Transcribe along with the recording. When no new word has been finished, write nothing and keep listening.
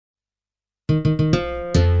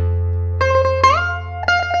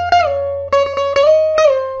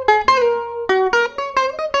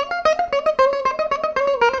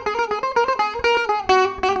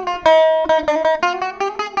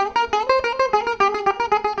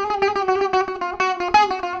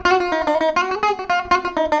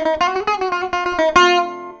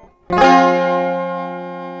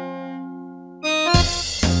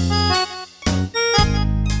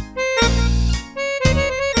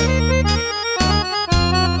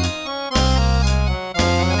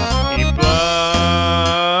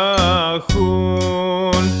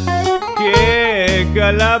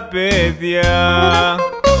καλά παιδιά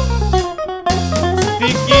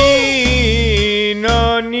στην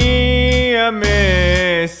κοινωνία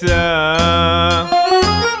μέσα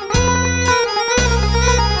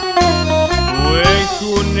που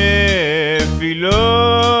έχουνε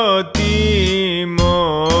φιλότιμο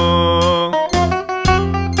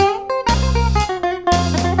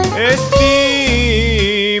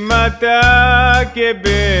αισθήματα και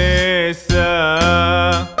μπέσα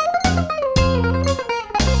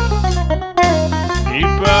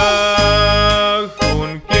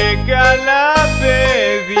υπάρχουν και καλά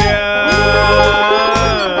παιδιά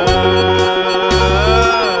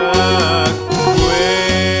που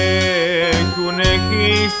έχουνε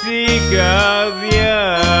χρυσή καρδιά.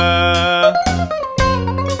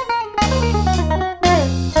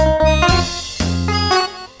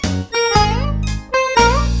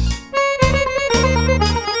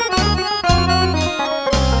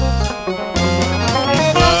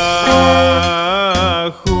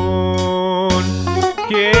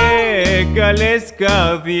 Καλές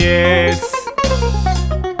καρδιές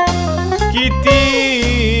κι η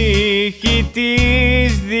τύχη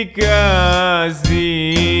της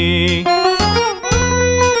δικάζει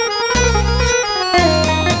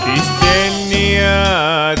τη στέλνια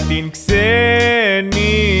την ξενιτιά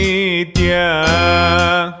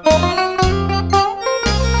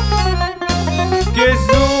και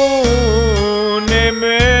ζουνε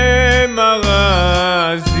με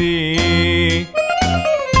μαγαζί.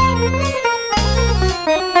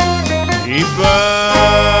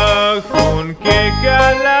 Υπάρχουν και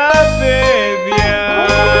καλά παιδιά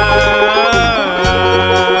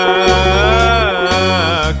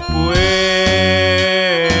που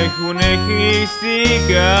έχουνε χρυσή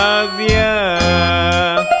καρδιά.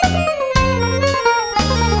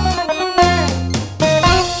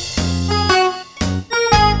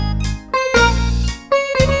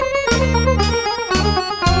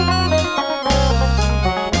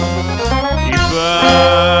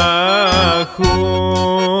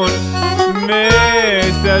 Υπάρχουν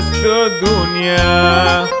μέσα στο ντουνιά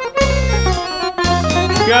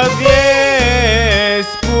καρδιές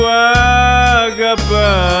που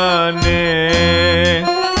αγαπάνε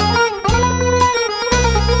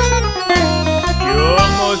κι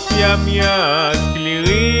όμως για μια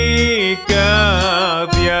σκληρή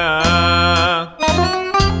καρδιά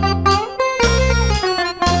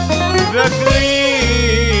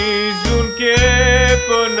δακρύζουν και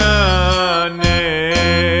πονάνε.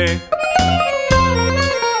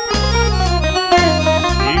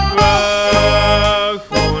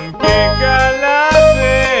 Υπάρχουν και καλά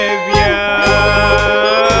παιδιά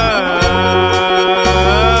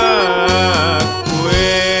που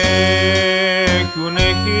έχουνε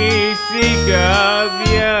χρυσή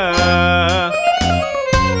καρδιά.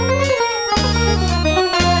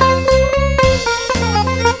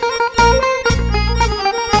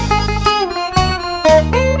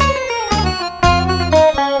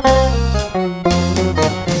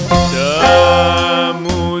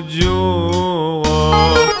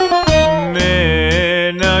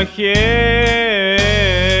 Moutzouromena Xeria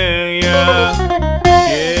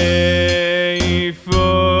και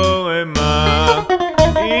Yparxoun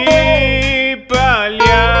η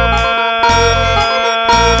παλιά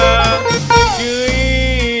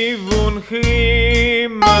κρύβουν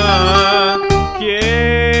χρήμα και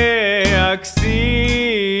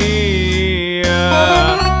αξία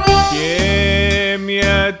και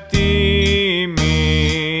μια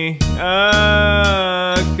τιμή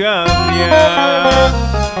καρδιά.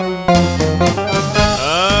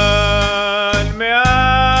 Αν με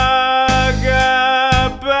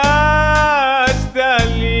αγαπάς τα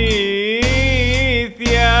αλήθεια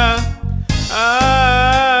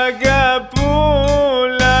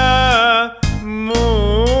αγαπούλα μου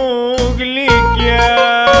γλυκιά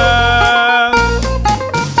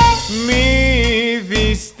μη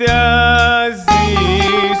διστάζεις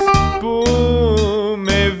που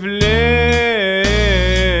με βλέπεις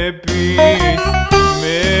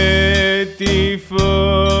με τη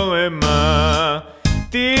φόρμα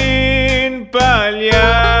την παλιά.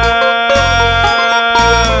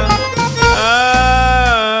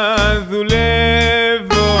 Αν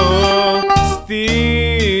δουλεύω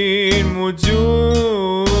στην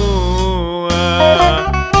Moutzoura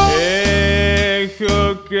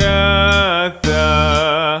έχω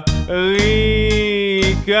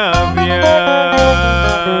καθαρή καρδιά.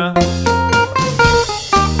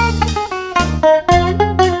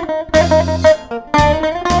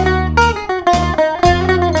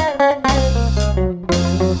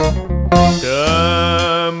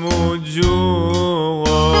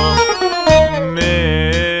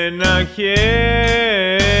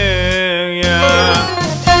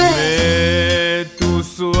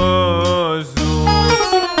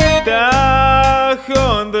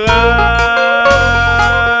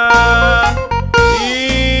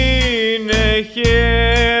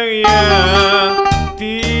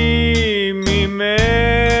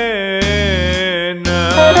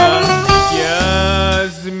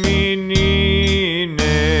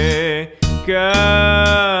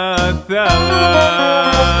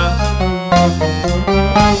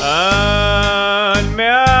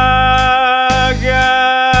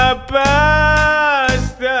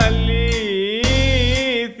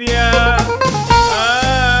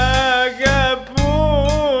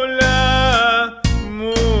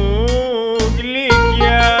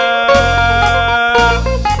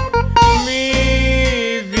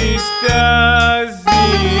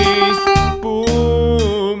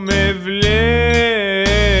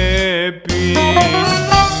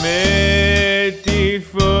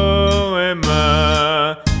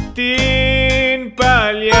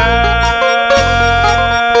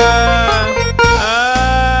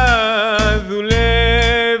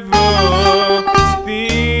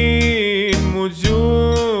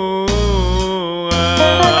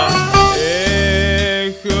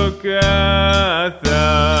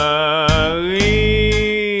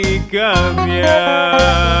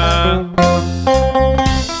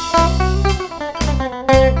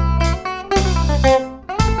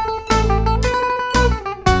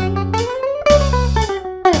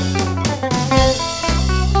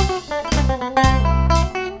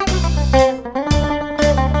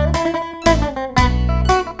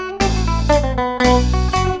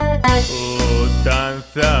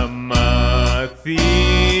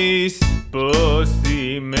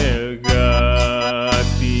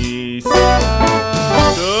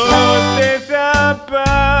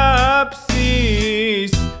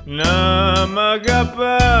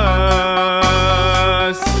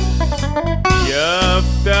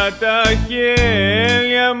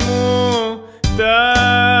 χέρια μου τα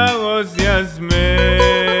ροζιασμένα,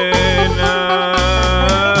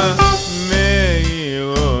 με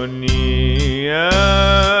ηρωνία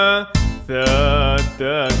θα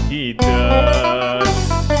τα κοιτάς.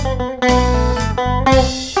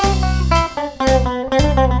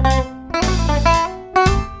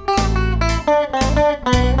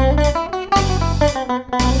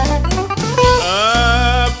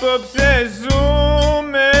 Απόψε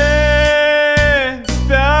ζούμε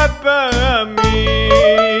στα παραμύθια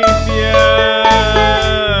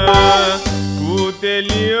που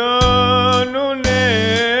τελειώνουνε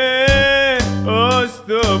ως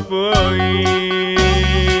το πρωί.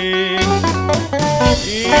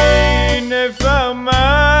 Είναι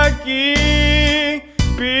φαρμάκι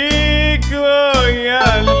πίκρο η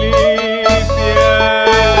αλήθεια,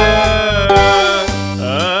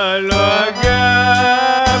 άλλο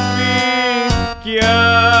αγάπη κι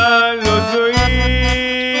άλλο ζωή.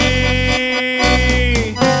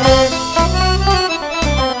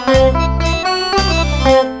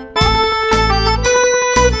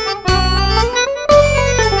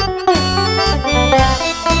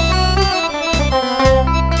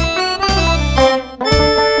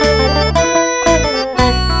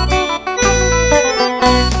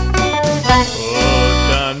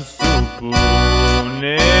 Όταν σου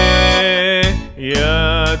πούνε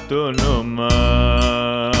για το όνομά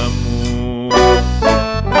μου,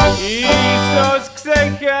 ίσως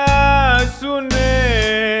ξεχάσουνε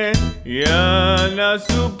για να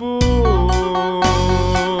σου πουν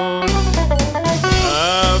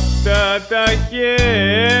αυτά τα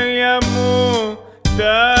χέρια μου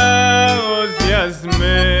τα ροζιασμένα,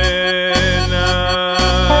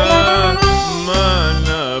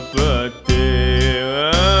 μάνα,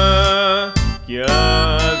 πατέρα κι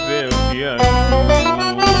αδερφιά σου.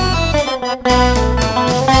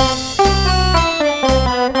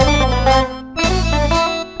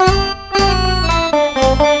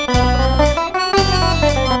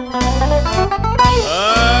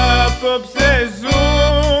 Απόψε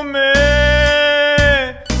ζούμε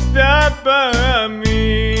στα παραμύθια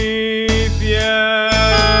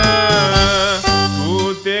που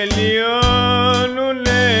τελειώνουνε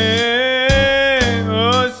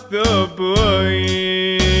ως το πρωί.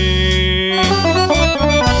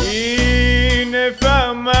 Είναι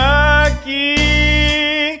φαρμάκι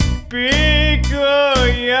πίκρο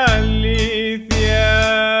η αλήθεια,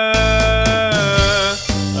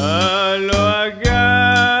 άλλο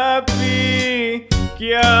αγάπη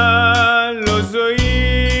κι άλλο ζωή.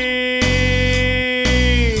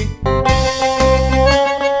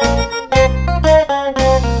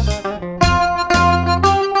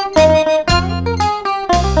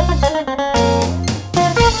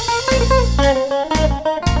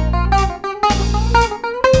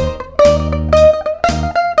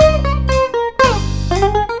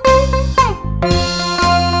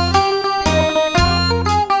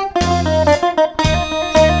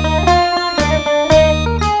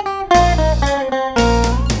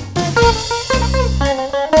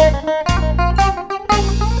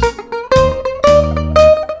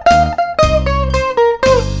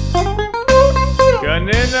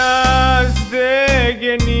 Κανένας δεν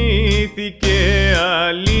γεννήθηκε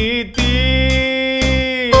αλήτης,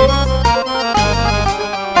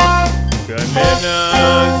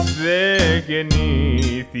 κανένας δεν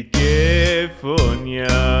γεννήθηκε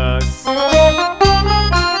φωνιάς.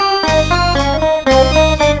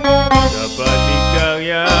 Τα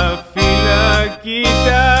παλικάρια φυλακή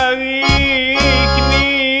τα ρίχνει,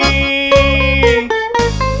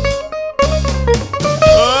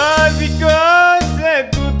 ο αδικός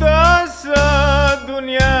ετούτος ο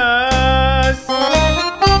δουνιάς.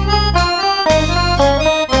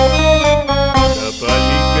 Τα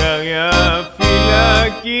παλικάρια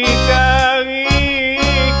φυλακή τα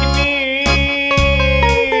ρίχνει,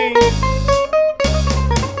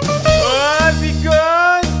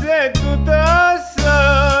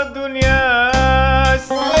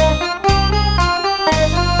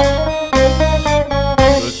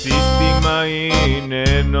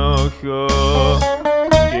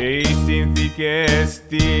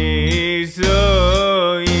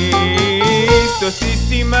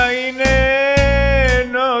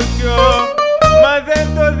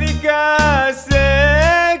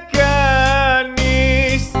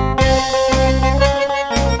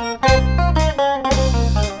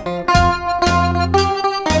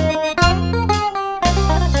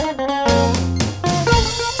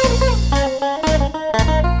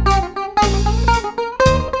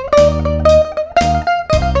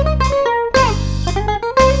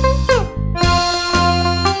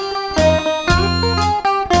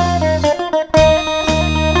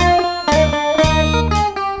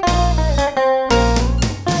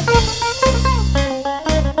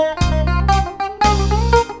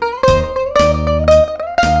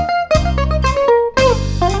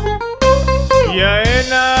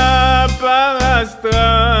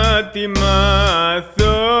 άστρα τι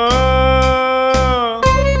μάθω.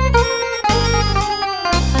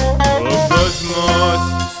 Ο κόσμος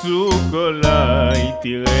σου κολλάει τη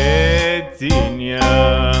ρετσίνια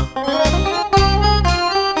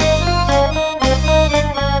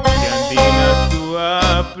κι αντί να σου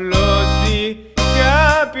απλώσει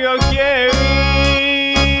κάποιο χέρι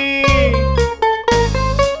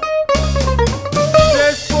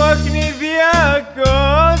σε σπρώχνει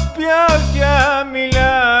διαρκώς πιο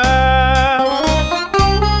χαμηλά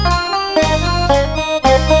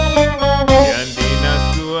κι αντί να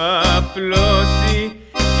σου απλώσει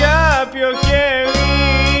κάποιο χέρι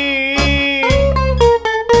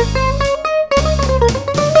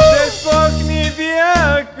σε σπρώχνει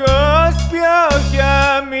διαρκώς πιο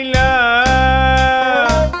χαμηλά.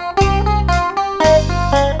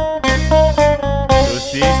 Το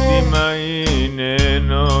σύστημα είναι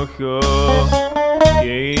ενόχο και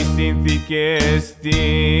οι συνθήκες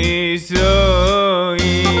της ζωής.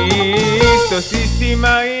 Το σύστημα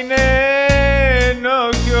είναι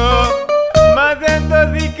ενόχο μα δεν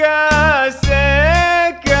το δικάζει.